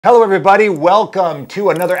Hello everybody, welcome to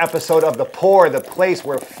another episode of The Pour, the place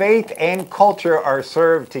where faith and culture are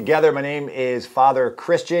served together. My name is Father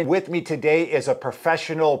Christian. With me today is a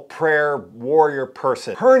professional prayer warrior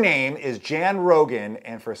person. Her name is Jan Rogan,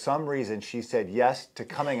 and for some reason she said yes to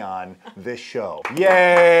coming on this show.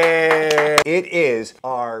 Yay! It is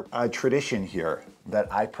our tradition here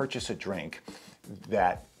that I purchase a drink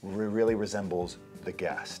that really resembles the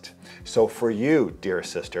guest. So for you, dear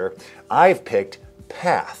sister, I've picked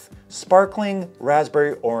Path, sparkling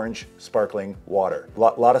raspberry orange sparkling water. A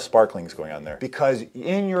lot of sparklings going on there. Because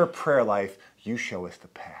in your prayer life, you show us the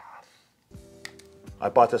path. I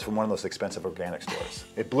bought this from one of those expensive organic stores.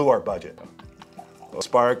 It blew our budget.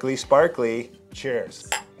 Sparkly, sparkly. Cheers.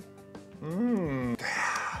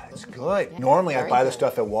 It's good. Normally I buy this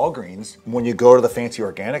stuff at Walgreens. When you go to the fancy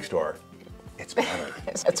organic store, it's better.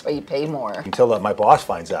 That's why you pay more. Until my boss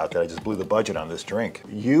finds out that I just blew the budget on this drink.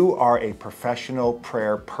 You are a professional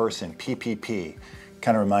prayer person, PPP.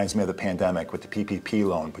 Kind of reminds me of the pandemic with the PPP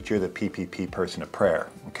loan, but you're the PPP person of prayer,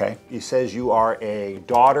 okay? It says you are a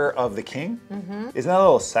daughter of the king. Isn't that a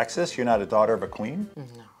little sexist? You're not a daughter of a queen? No.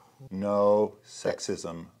 No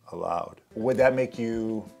sexism allowed. Would that make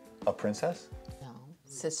you a princess?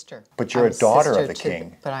 Sister. But you're a daughter of the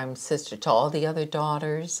king. But I'm sister to all the other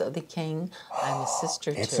daughters of the king. I'm a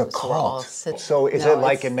sister It's to. a cult. So is it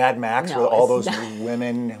like in Mad Max with all those not.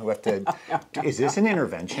 women who have to... Is this an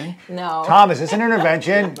intervention? No. Tom, is this an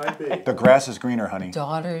intervention? The grass is greener, honey.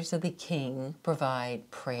 Daughters of the king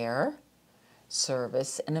provide prayer,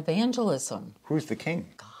 service, and evangelism. Who's the king?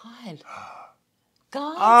 God.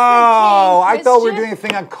 God's Oh, the king, I thought we were Christian. doing a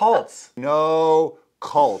thing on cults. No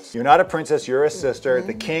cults. You're not a princess, you're a sister.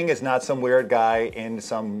 The king is not some weird guy in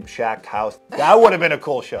some shacked house. That would have been a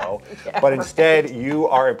cool show. But instead, you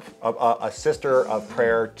are a sister of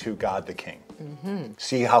prayer to God the king.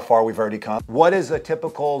 See how far we've already come? What is a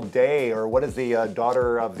typical day, or what does the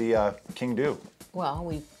daughter of the king do? Well,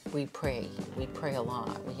 we pray. We pray a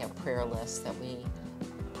lot. We have prayer lists that we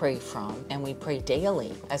pray from, and we pray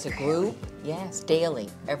daily as a group. Yes, daily,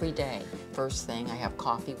 every day. First thing, I have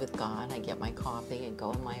coffee with God. I get my coffee and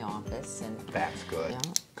go in my office, and That's good. Yeah.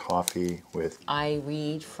 Coffee with... I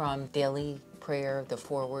read from daily prayer, the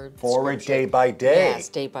forward Forward scripture. day by day. Yes,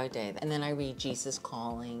 day by day. And then I read Jesus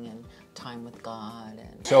Calling and Time with God.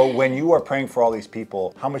 And So when you are praying for all these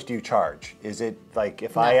people, how much do you charge? Is it like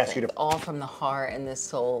if I ask you to... all from the heart and the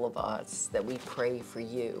soul of us that we pray for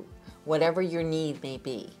you, whatever your need may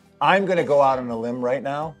be. I'm going to go out on a limb right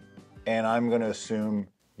now, and I'm going to assume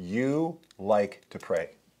you like to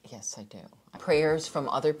pray. Yes, I do. Prayers from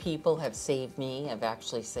other people have saved me, have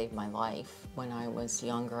actually saved my life. When I was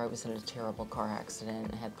younger, I was in a terrible car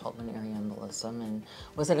accident and had pulmonary embolism and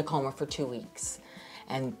was in a coma for 2 weeks.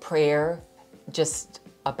 And prayer just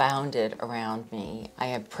abounded around me. I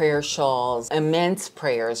have prayer shawls, immense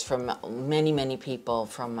prayers from many people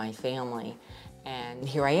from my family. And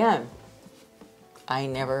here I am. I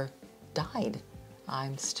never died.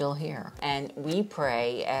 I'm still here. And we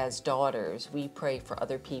pray as daughters. We pray for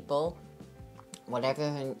other people,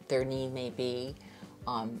 whatever their need may be,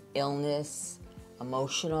 illness,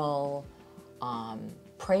 emotional,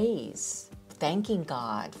 praise, thanking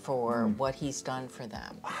God for what He's done for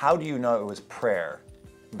them. How do you know it was prayer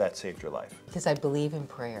that saved your life? Because I believe in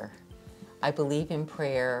prayer. I believe in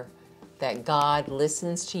prayer, that God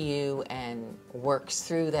listens to you and works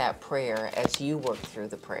through that prayer as you work through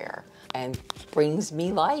the prayer and brings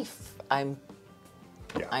me life. I'm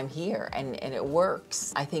here and it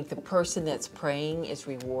works. I think the person that's praying is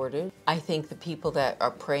rewarded. I think the people that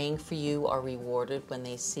are praying for you are rewarded when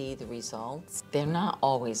they see the results. They're not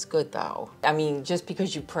always good though. I mean, just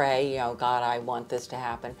because you pray, God, I want this to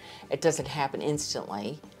happen, it doesn't happen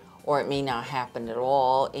instantly, or it may not happen at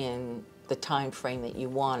all in the time frame that you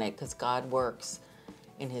want it, because God works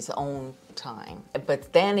in His own time.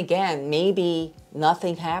 But then again, maybe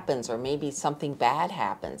nothing happens, or maybe something bad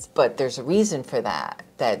happens. But there's a reason for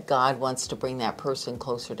that God wants to bring that person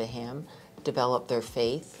closer to Him, develop their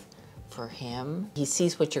faith for Him. He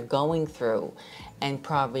sees what you're going through and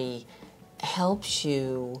probably helps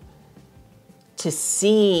you to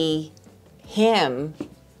see Him,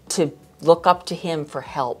 to look up to Him for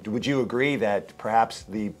help. Would you agree that perhaps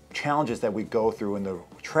the challenges that we go through and the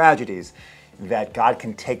tragedies, that God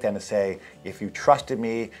can take them and say, if you trusted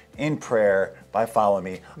me in prayer by following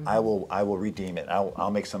me, I will redeem it.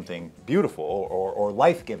 I'll make something beautiful or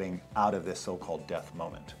life-giving out of this so-called death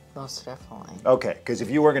moment? Most definitely. Okay, because if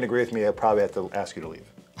you weren't going to agree with me, I'd probably have to ask you to leave.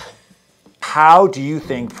 How do you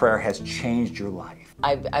think prayer has changed your life?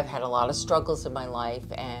 I've had a lot of struggles in my life,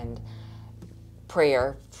 and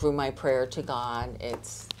prayer, through my prayer to God,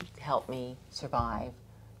 it's helped me survive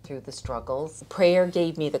through the struggles. Prayer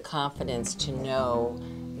gave me the confidence to know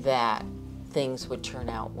that things would turn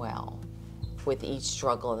out well with each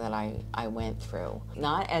struggle that I went through.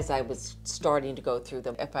 Not as I was starting to go through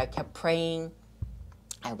them. If I kept praying,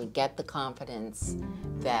 I would get the confidence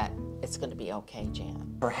that it's going to be okay,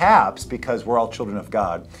 Jan. Perhaps because we're all children of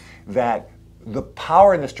God, that the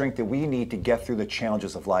power and the strength that we need to get through the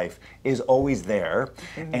challenges of life is always there.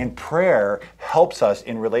 And prayer helps us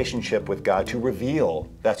in relationship with God to reveal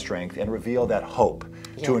that strength and reveal that hope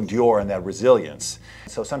to endure and that resilience.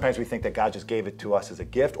 So sometimes we think that God just gave it to us as a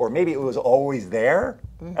gift, or maybe it was always there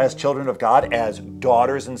as children of God, as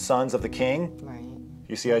daughters and sons of the King. Right.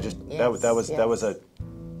 You see, that was a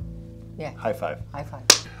high five. High five.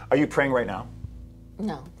 Are you praying right now?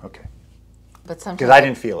 No. Okay. But sometimes Because I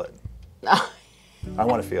didn't feel it. I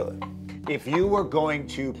want to feel it. If you were going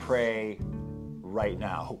to pray right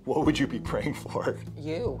now, what would you be praying for?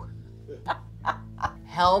 You.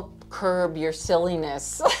 Help curb your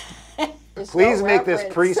silliness. Please make this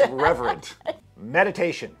priest reverent.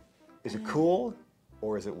 Meditation. Is it cool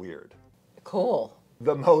or is it weird? Cool.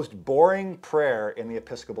 The most boring prayer in the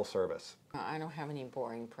Episcopal service. I don't have any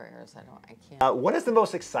boring prayers. I can't. What is the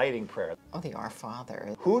most exciting prayer? Oh, the Our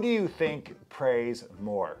Father. Who do you think prays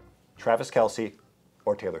more? Travis Kelce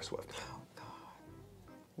or Taylor Swift? Oh, God.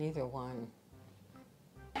 Neither one.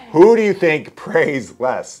 Who do you think prays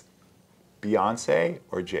less? Beyonce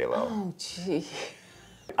or J-Lo? Oh, gee.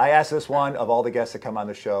 I asked this one of all the guests that come on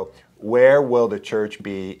the show, where will the church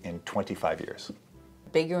be in 25 years?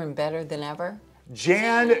 Bigger and better than ever?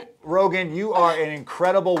 Jan Rogan, you are an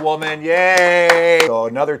incredible woman. Yay! So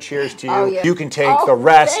another cheers to you. Oh, yeah. You can take the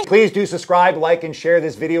rest. Please do subscribe, like, and share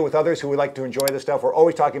this video with others who would like to enjoy this stuff. We're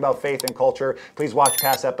always talking about faith and culture. Please watch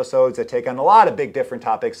past episodes that take on a lot of big different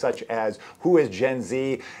topics, such as who is Gen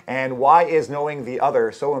Z and why is knowing the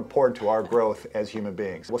other so important to our growth as human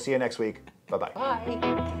beings. We'll see you next week. Bye-bye.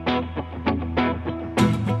 Bye.